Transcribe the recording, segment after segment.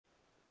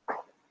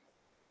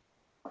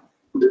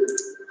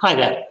Hi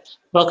there.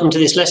 Welcome to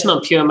this lesson on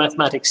Pure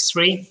Mathematics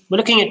 3. We're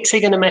looking at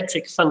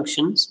trigonometric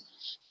functions,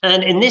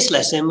 and in this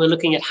lesson we're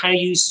looking at how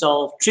you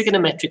solve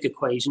trigonometric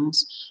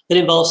equations that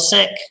involve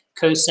sec,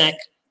 cosec,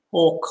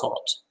 or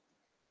cot.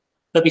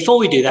 But before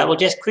we do that, we'll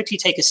just quickly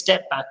take a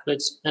step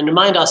backwards and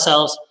remind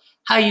ourselves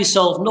how you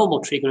solve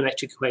normal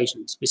trigonometric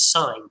equations with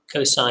sine,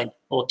 cosine,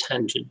 or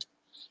tangent.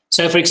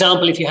 So for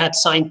example, if you had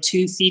sine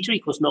 2 theta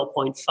equals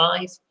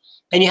 0.5,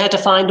 and you had to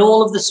find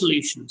all of the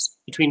solutions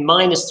between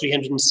minus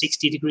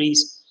 360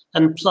 degrees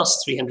and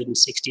plus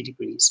 360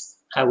 degrees.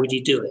 How would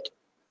you do it?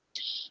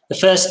 The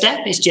first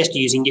step is just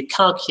using your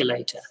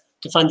calculator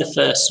to find the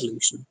first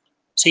solution.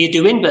 So you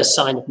do inverse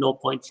sine of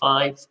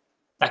 0.5,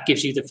 that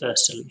gives you the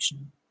first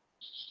solution.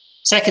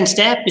 Second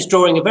step is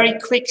drawing a very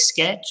quick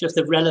sketch of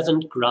the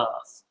relevant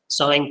graph,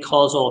 sine,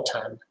 cos, or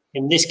tan.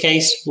 In this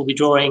case, we'll be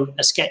drawing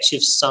a sketch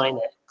of sine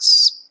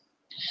x.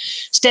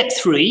 Step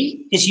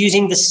 3 is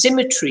using the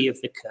symmetry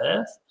of the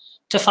curve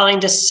to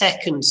find a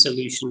second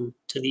solution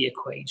to the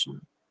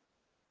equation.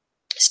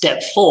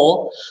 Step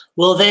 4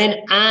 will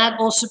then add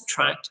or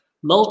subtract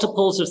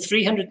multiples of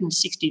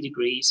 360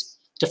 degrees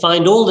to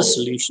find all the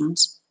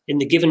solutions in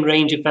the given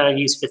range of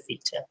values for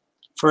theta.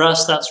 For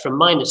us, that's from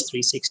minus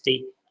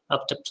 360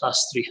 up to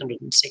plus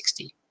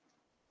 360.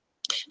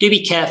 Do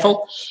be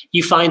careful.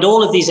 You find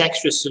all of these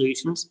extra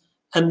solutions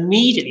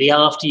immediately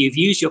after you've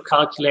used your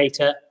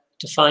calculator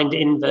to find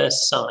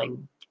inverse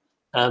sine.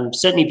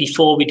 Certainly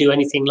before we do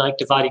anything like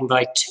dividing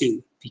by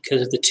 2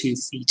 because of the 2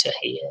 theta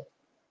here.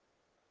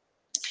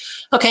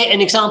 Okay,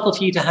 an example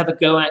for you to have a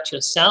go at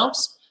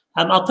yourselves.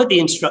 I'll put the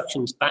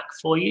instructions back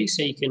for you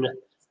so you can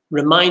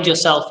remind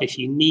yourself if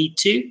you need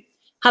to.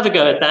 Have a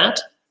go at that,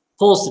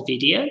 pause the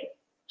video,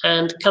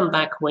 and come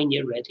back when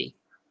you're ready.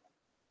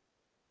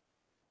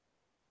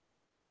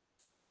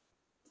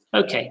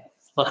 Okay,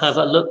 we'll have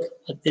a look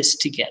at this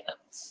together.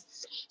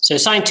 So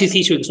sine 2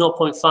 theta equals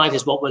 0.5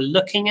 is what we're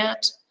looking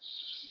at.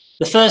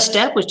 The first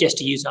step was just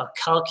to use our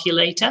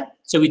calculator.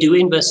 So we do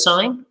inverse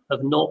sine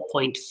of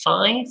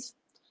 0.5.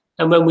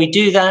 And when we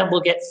do that,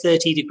 we'll get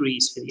 30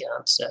 degrees for the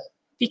answer.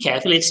 Be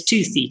careful, it's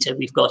 2 theta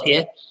we've got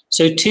here.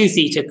 So 2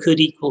 theta could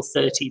equal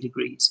 30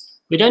 degrees.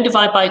 We don't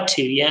divide by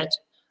 2 yet.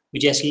 We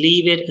just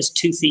leave it as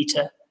 2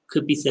 theta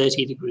could be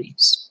 30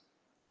 degrees.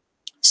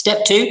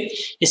 Step 2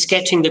 is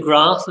sketching the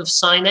graph of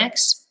sine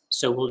x.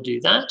 So we'll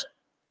do that.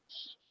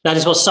 That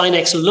is what sine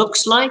x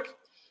looks like.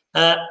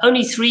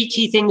 Only 3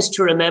 key things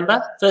to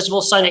remember. First of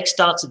all, sine x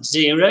starts at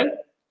 0.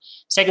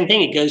 Second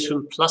thing, it goes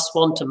from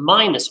 +1 to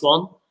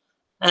 -1.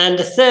 And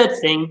the third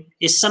thing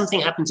is something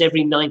happens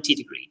every 90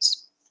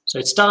 degrees. So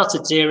it starts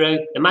at 0,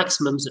 the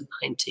maximum's at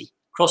 90,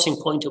 crossing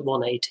point at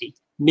 180,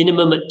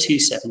 minimum at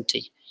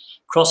 270,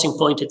 crossing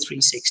point at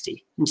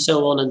 360, and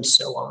so on and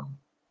so on.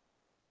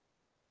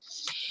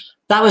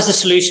 That was the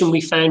solution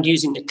we found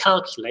using the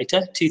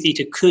calculator. 2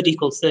 theta could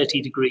equal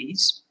 30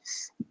 degrees.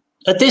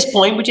 At this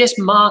point, we just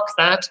mark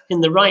that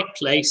in the right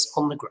place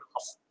on the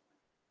graph.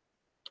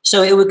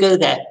 So it would go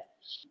there,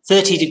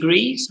 30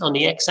 degrees on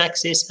the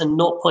x-axis and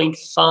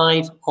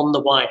 0.5 on the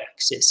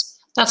y-axis.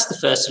 That's the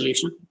first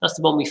solution. That's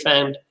the one we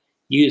found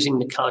using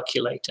the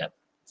calculator.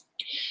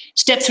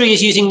 Step 3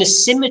 is using the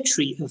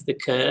symmetry of the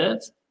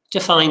curve to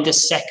find a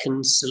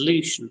second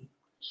solution.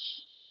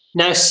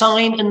 Now,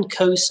 sine and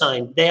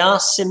cosine, they are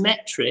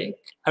symmetric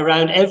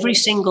around every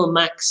single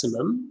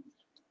maximum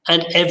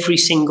and every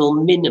single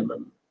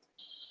minimum.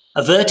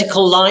 A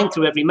vertical line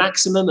through every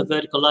maximum, a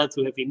vertical line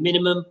through every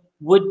minimum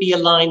would be a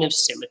line of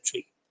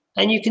symmetry.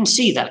 And you can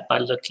see that by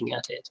looking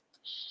at it.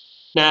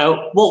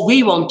 Now, what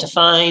we want to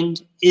find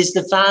is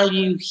the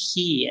value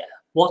here.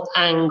 What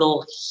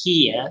angle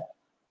here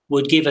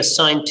would give us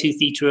sine 2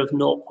 theta of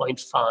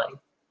 0.5?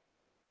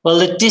 Well,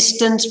 the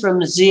distance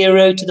from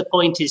 0 to the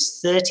point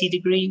is 30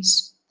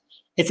 degrees.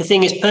 If the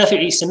thing is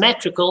perfectly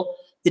symmetrical,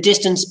 the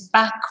distance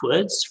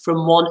backwards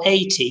from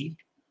 180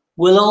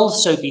 will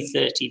also be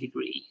 30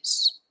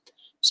 degrees.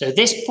 So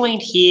this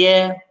point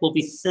here will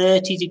be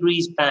 30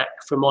 degrees back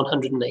from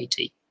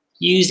 180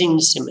 using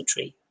the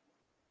symmetry.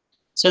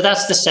 So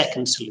that's the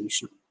second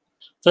solution.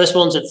 First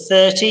one's at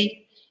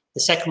 30, the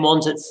second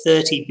one's at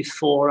 30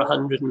 before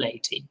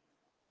 180.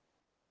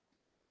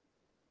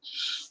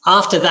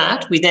 After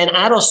that, we then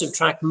add or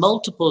subtract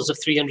multiples of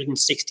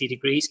 360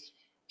 degrees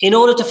in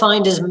order to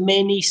find as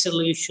many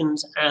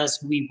solutions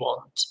as we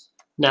want.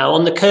 Now,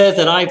 on the curve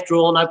that I've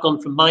drawn, I've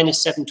gone from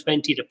minus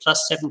 720 to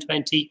plus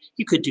 720.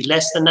 You could do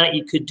less than that,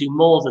 you could do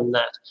more than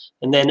that,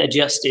 and then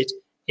adjust it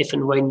if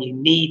and when you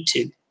need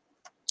to.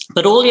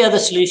 But all the other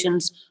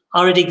solutions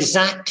are at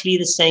exactly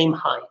the same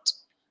height.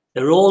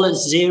 They're all at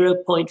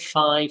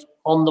 0.5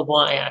 on the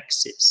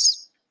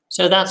y-axis.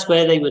 So that's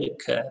where they would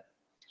occur.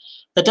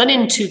 They're done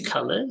in 2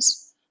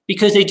 colors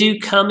because they do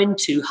come in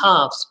 2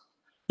 halves.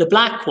 The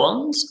black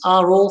ones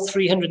are all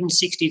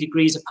 360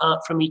 degrees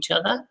apart from each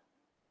other.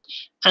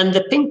 And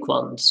the pink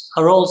ones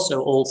are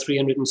also all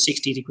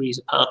 360 degrees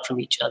apart from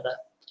each other.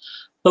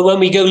 But when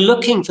we go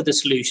looking for the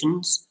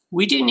solutions,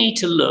 we do need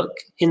to look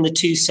in the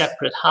 2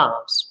 separate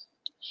halves.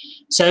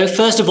 So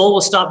first of all, we'll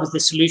start with the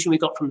solution we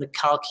got from the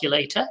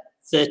calculator,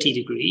 30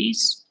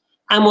 degrees.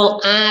 And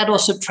we'll add or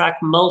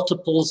subtract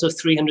multiples of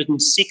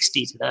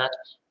 360 to that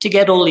to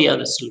get all the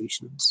other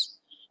solutions.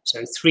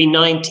 So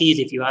 390 is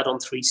if you add on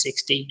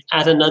 360,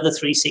 add another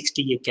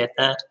 360, you'd get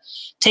that.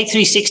 Take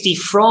 360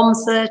 from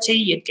 30,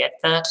 you'd get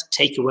that.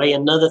 Take away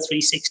another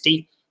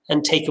 360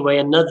 and take away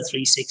another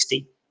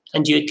 360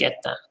 and you'd get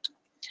that.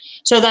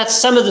 So that's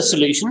some of the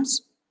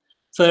solutions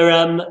for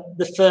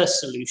the first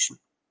solution,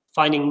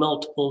 finding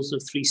multiples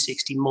of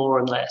 360 more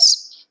and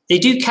less. They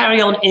do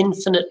carry on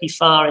infinitely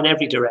far in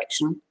every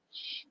direction.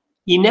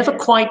 You never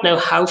quite know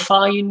how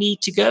far you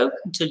need to go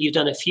until you've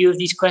done a few of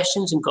these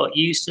questions and got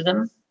used to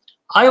them.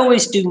 I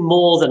always do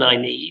more than I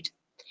need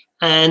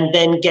and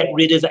then get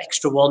rid of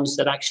extra ones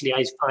that actually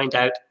I find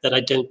out that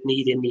I don't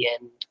need in the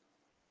end.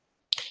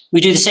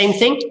 We do the same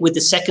thing with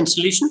the second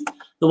solution,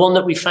 the one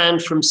that we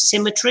found from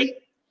Symmetry.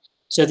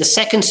 So the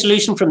second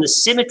solution from the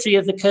symmetry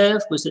of the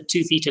curve was that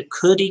 2 theta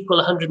could equal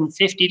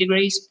 150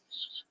 degrees.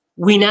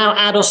 We now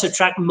add or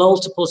subtract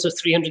multiples of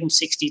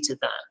 360 to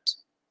that.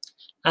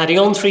 Adding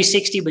on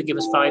 360 would give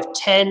us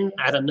 510,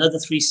 add another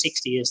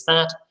 360 is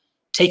that.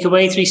 Take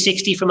away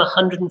 360 from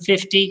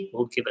 150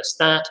 will give us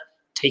that.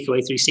 Take away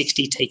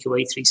 360, take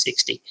away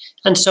 360,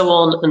 and so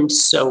on and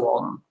so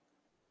on.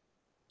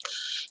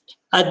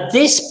 At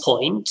this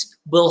point,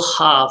 we'll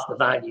halve the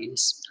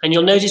values. And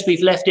you'll notice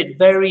we've left it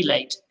very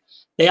late.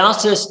 They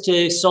asked us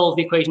to solve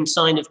the equation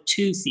sine of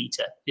 2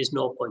 theta is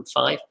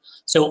 0.5.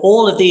 So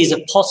all of these are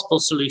possible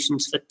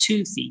solutions for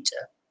 2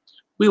 theta.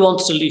 We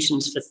want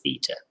solutions for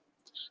theta.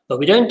 But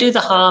we don't do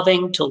the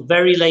halving till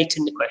very late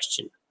in the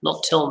question,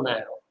 not till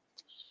now.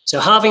 So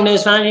halving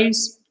those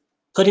values,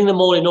 putting them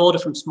all in order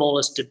from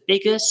smallest to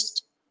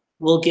biggest,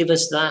 will give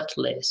us that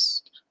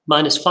list.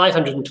 Minus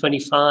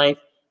 525,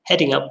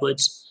 heading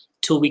upwards,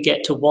 till we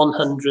get to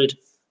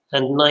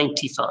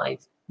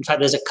 195. In fact,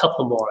 there's a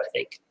couple more, I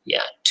think.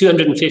 Yeah,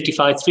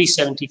 255,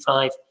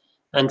 375,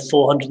 and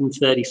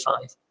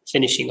 435,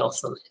 finishing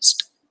off the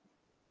list.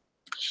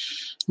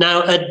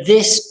 Now, at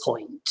this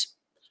point,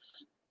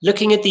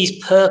 looking at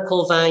these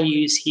purple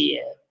values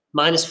here,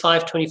 minus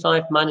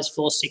 525, minus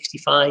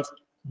 465,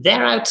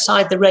 they're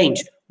outside the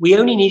range. We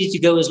only needed to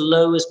go as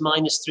low as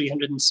minus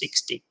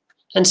 360.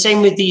 And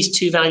same with these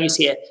two values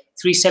here,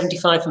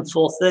 375 and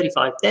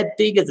 435. They're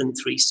bigger than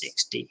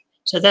 360.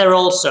 So they're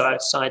also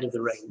outside of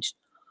the range.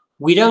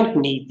 We don't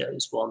need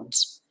those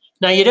ones.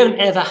 Now, you don't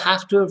ever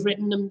have to have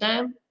written them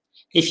down.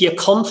 If you're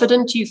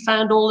confident you've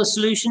found all the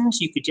solutions,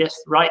 you could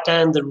just write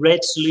down the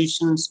red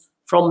solutions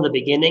from the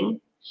beginning.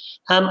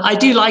 I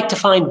do like to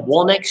find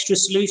one extra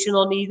solution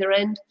on either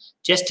end,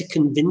 just to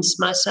convince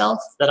myself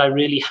that I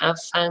really have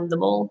found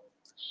them all.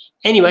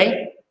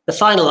 Anyway, the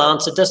final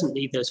answer doesn't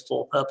need those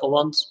 4 purple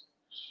ones.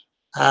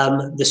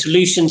 The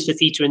solutions for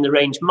theta in the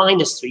range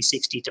minus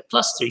 360 to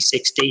plus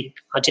 360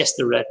 are just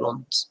the red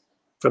ones,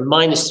 from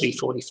minus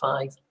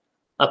 345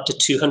 up to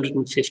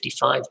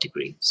 255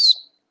 degrees.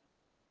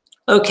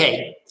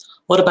 Okay,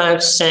 what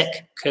about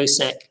sec,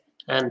 cosec,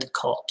 and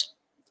cot?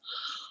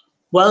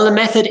 Well, the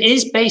method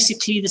is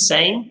basically the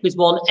same with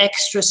one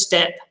extra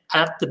step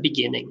at the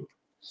beginning.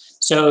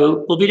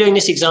 So we'll be doing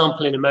this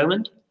example in a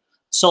moment,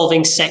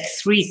 solving sec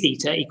 3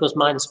 theta equals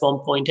minus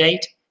 1.8.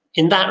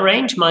 In that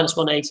range, minus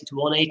 180 to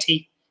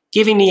 180,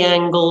 giving the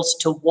angles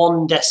to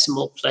 1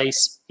 decimal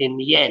place in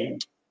the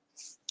end.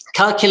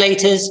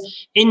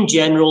 Calculators, in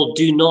general,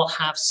 do not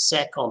have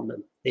sec on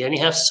them. They only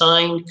have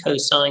sine,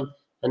 cosine,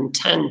 and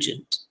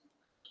tangent.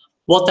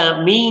 What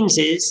that means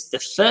is the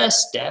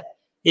first step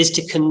is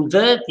to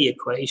convert the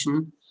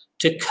equation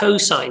to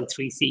cosine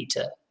 3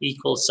 theta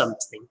equals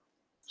something.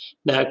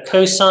 Now,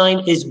 cosine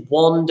is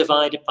 1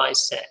 divided by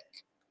sec.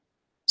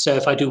 So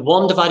if I do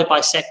 1 divided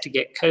by sec to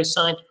get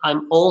cosine,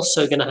 I'm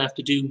also going to have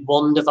to do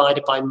 1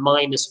 divided by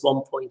minus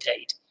 1.8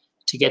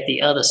 to get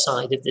the other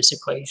side of this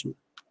equation.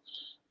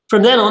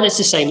 From then on, it's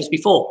the same as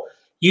before.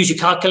 Use your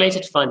calculator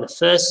to find the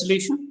first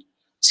solution.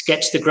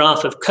 Sketch the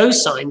graph of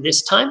cosine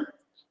this time.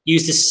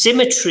 Use the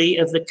symmetry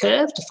of the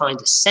curve to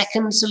find a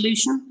second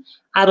solution.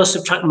 Add or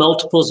subtract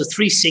multiples of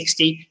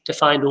 360 to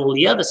find all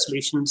the other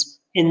solutions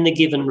in the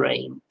given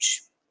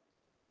range.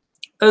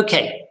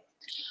 Okay,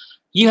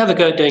 you have a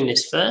go at doing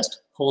this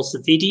first. Pause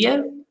the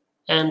video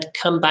and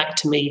come back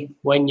to me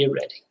when you're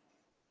ready.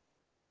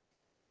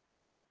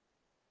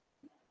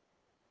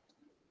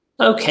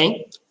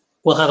 Okay,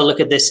 we'll have a look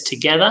at this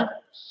together.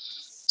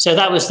 So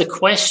that was the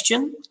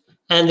question.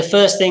 And the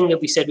first thing that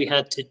we said we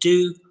had to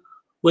do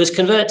was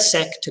convert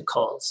sec to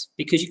cos,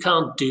 because you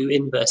can't do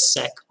inverse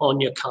sec on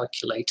your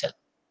calculator.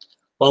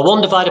 Well,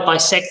 1 divided by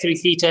sec 3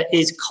 theta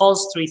is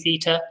cos 3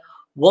 theta.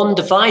 1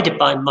 divided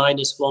by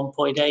minus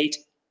 1.8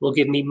 will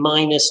give me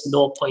minus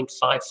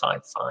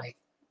 0.555.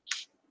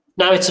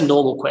 Now it's a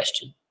normal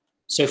question.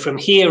 So from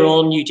here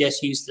on, you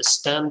just use the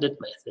standard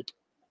method.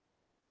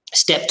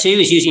 Step 2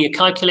 is using your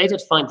calculator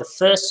to find the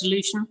first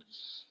solution.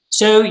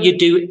 So you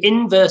do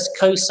inverse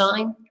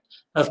cosine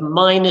of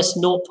minus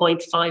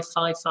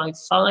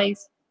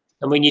 0.5555.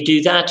 And when you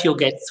do that, you'll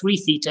get 3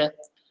 theta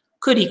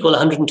could equal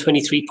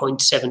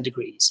 123.7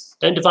 degrees.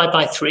 Don't divide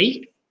by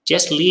 3,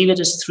 just leave it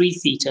as 3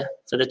 theta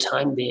for the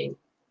time being.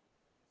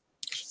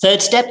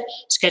 Third step,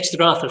 sketch the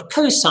graph of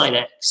cosine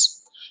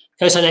x.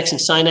 Cosine x and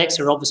sine x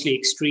are obviously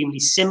extremely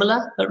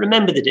similar, but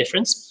remember the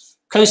difference.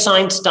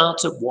 Cosine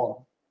starts at 1.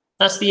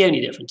 That's the only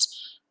difference.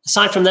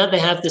 Aside from that, they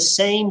have the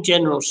same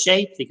general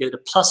shape. They go to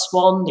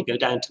 +1, they go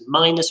down to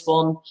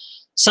 -1.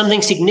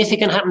 Something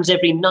significant happens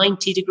every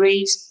 90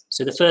 degrees.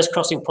 So the first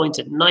crossing point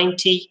at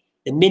 90,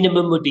 the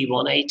minimum would be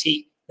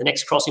 180. The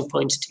next crossing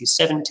point is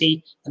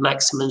 270, the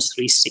maximum is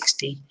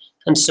 360,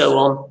 and so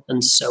on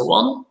and so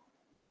on.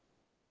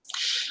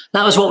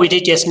 That was what we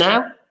did just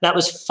now. That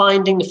was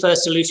finding the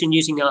first solution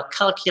using our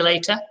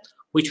calculator,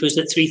 which was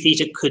that 3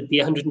 theta could be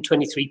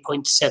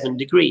 123.7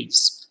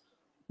 degrees.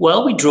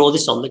 Well, we draw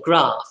this on the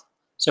graph.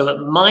 So at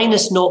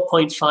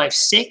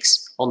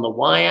 -0.56 on the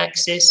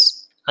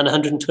y-axis and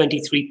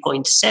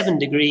 123.7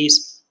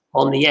 degrees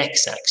on the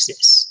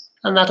x-axis.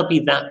 And that'll be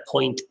that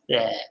point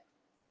there.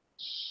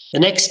 The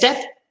next step,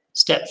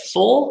 step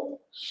 4,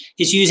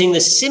 is using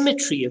the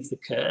symmetry of the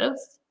curve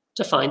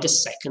to find a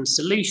second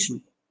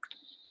solution.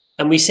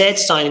 And we said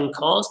sine and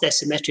cos, they're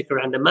symmetric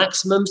around the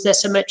maximums, they're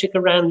symmetric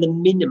around the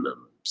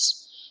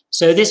minimums.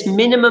 So this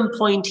minimum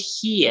point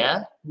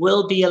here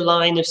will be a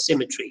line of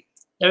symmetry.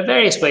 There are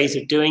various ways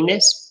of doing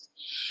this.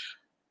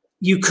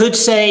 You could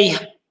say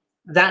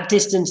that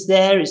distance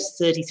there is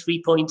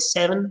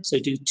 33.7, so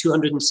do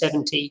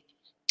 270,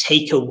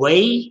 take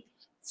away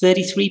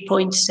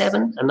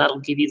 33.7, and that'll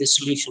give you the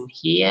solution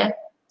here.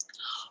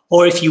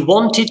 Or if you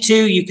wanted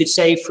to, you could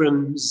say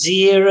from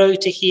 0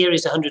 to here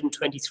is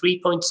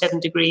 123.7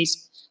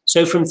 degrees.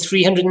 So from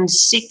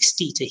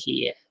 360 to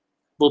here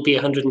will be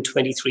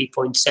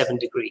 123.7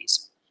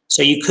 degrees.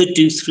 So you could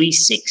do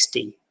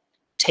 360,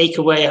 take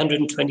away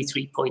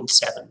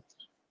 123.7.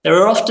 There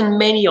are often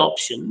many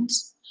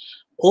options.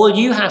 All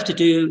you have to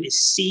do is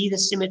see the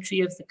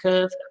symmetry of the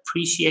curve,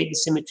 appreciate the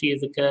symmetry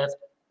of the curve,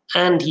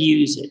 and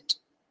use it.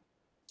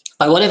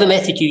 By whatever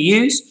method you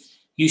use,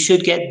 you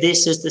should get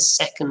this as the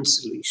second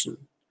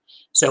solution.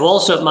 So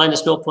also at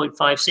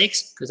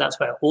 -0.56, because that's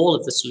where all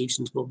of the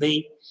solutions will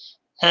be.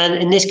 And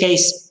in this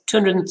case,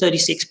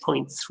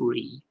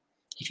 236.3.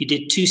 If you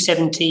did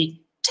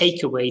 270,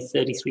 take away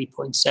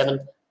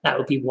 33.7, that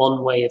would be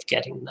one way of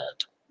getting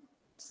that.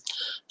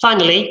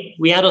 Finally,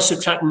 we add or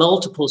subtract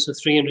multiples of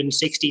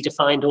 360 to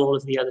find all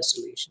of the other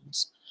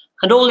solutions.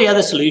 And all the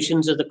other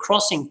solutions are the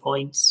crossing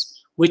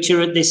points, which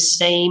are at this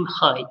same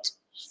height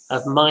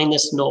of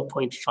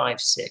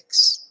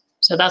 -0.56.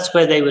 So that's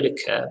where they would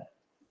occur.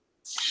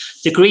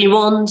 The green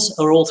ones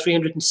are all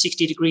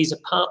 360 degrees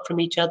apart from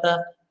each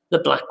other. The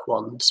black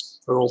ones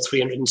are all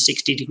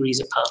 360 degrees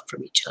apart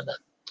from each other.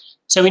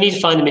 So we need to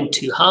find them in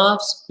 2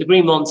 halves. The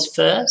green ones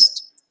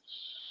first.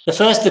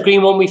 The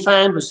green one we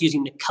found was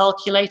using the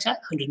calculator,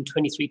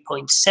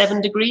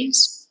 123.7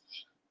 degrees.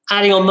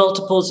 Adding on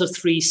multiples of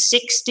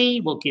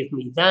 360 will give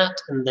me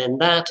that, and then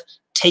that.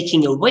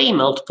 Taking away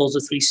multiples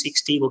of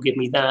 360 will give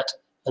me that,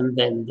 and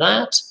then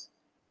that.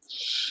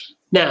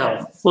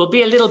 Now, we'll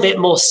be a little bit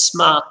more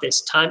smart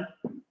this time.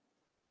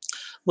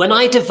 When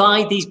I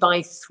divide these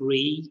by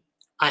 3,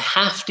 I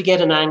have to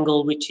get an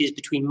angle which is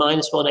between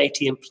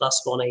 -180 and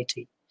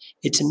 +180.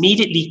 It's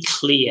immediately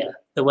clear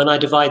that when I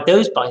divide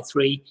those by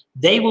 3,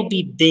 they will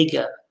be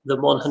bigger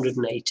than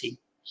 180.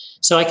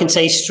 So I can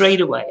say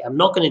straight away, I'm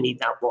not going to need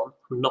that one,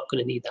 I'm not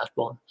going to need that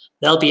one.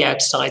 They'll be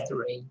outside the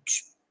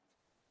range.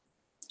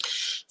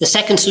 The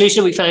second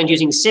solution we found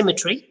using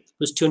symmetry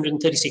was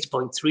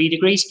 236.3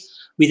 degrees.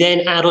 We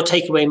then add or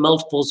take away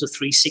multiples of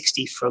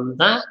 360 from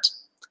that.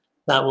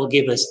 That will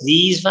give us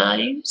these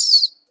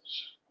values.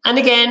 And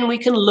again, we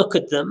can look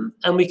at them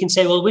and we can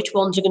say, well, which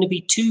ones are going to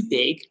be too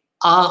big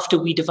after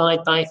we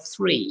divide by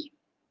 3?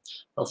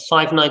 Well,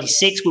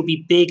 596 will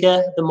be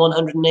bigger than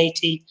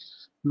 180.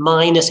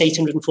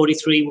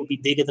 -843 will be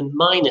bigger than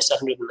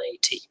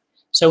 -180.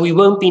 So we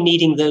won't be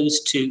needing those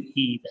two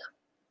either.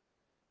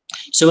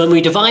 So when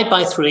we divide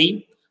by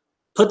 3,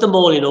 put them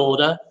all in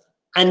order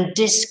and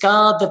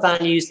discard the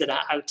values that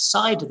are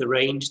outside of the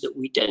range that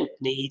we don't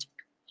need,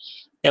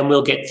 then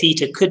we'll get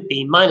theta could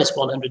be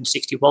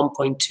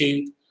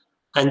 -161.2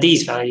 and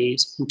these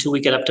values until we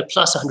get up to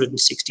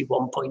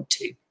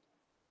 +161.2.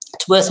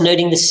 It's worth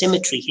noting the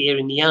symmetry here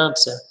in the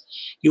answer.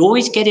 You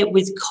always get it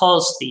with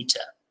cos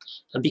theta.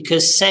 And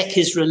because sec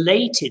is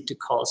related to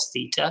cos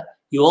theta,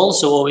 you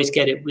also always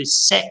get it with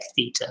sec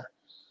theta.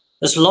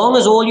 As long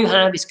as all you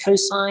have is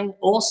cosine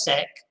or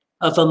sec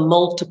of a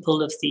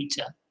multiple of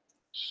theta.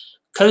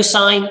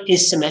 Cosine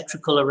is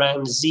symmetrical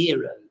around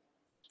 0.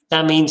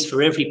 That means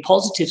for every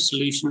positive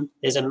solution,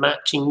 there's a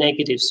matching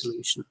negative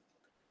solution.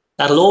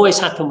 That'll always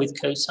happen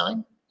with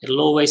cosine.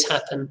 It'll always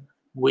happen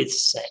with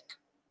sec.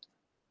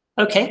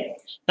 Okay,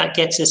 that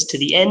gets us to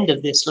the end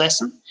of this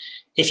lesson.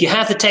 If you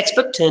have the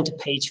textbook, turn to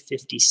page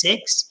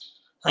 56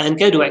 and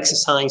go to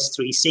exercise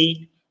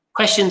 3C.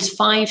 Questions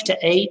 5 to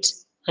 8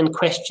 and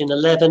question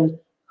 11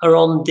 are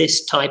on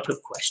this type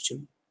of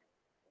question.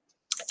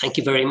 Thank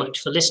you very much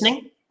for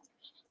listening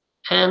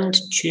and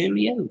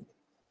cheerio.